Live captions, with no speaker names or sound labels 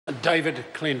David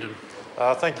Clendon.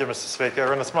 Thank you, Mr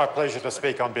Speaker, and it's my pleasure to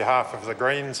speak on behalf of the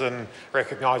Greens in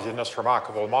recognising this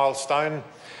remarkable milestone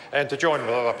and to join with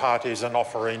other parties in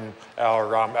offering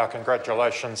our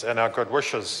congratulations and our good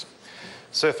wishes.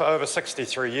 So for over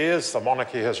 63 years, the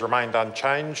monarchy has remained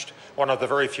unchanged, one of the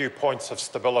very few points of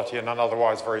stability in an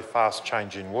otherwise very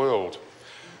fast-changing world.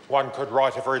 One could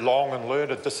write a very long and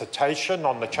learned dissertation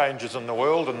on the changes in the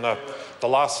world in the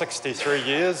last 63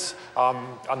 years,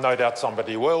 and no doubt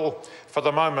somebody will. For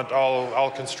the moment,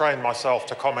 I'll constrain myself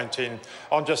to commenting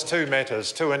on just two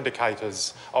matters, two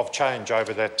indicators of change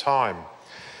over that time.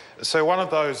 So one of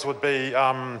those would be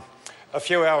a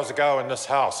few hours ago in this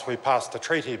House, we passed a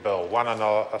treaty bill, one in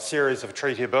a series of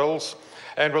treaty bills.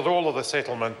 And with all of the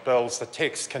settlement bills, the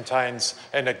text contains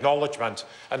an acknowledgement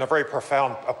and a very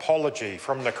profound apology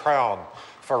from the Crown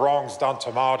for wrongs done to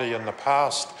Māori in the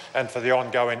past and for the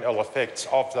ongoing ill effects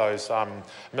of those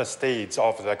misdeeds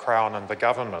of the Crown and the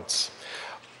governments.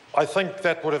 I think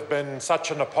that would have been,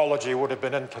 such an apology would have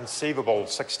been inconceivable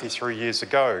 63 years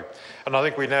ago. And I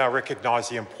think we now recognise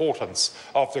the importance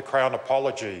of the Crown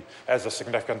apology as a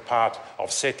significant part of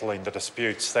settling the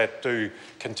disputes that do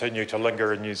continue to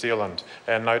linger in New Zealand,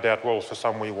 and no doubt will for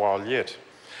some wee while yet.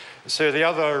 So the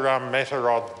other matter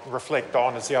I'd reflect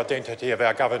on is the identity of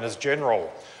our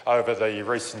Governors-General over the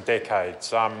recent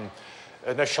decades.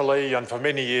 Initially, and for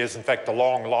many years, in fact, a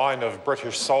long line of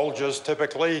British soldiers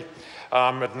typically.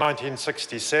 In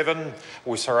 1967,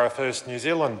 we saw our first New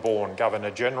Zealand-born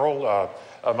Governor-General,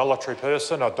 a military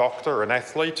person, a doctor, an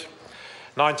athlete.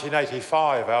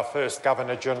 1985, our first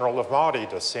Governor-General of Māori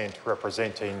descent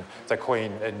representing the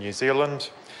Queen in New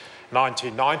Zealand.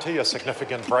 1990, a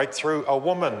significant breakthrough, a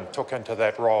woman took into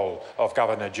that role of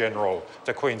Governor-General,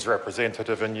 the Queen's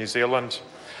representative in New Zealand.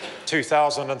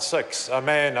 2006, a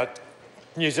man, a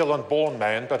New Zealand-born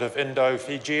man, but of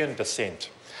Indo-Fijian descent.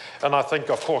 And I think,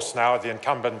 of course, now the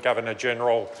incumbent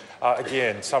Governor-General,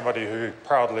 again, somebody who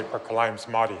proudly proclaims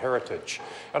Māori heritage.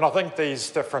 And I think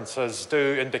these differences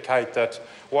do indicate that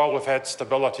while we've had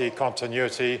stability,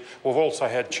 continuity, we've also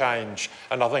had change.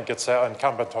 And I think it's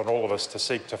incumbent on all of us to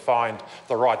seek to find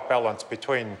the right balance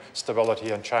between stability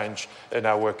and change in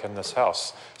our work in this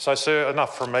House. So, sir,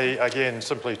 enough from me. Again,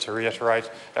 simply to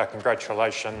reiterate our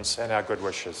congratulations and our good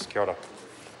wishes. Kia ora.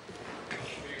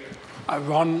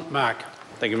 Ron Mark.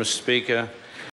 Thank you, Mr Speaker.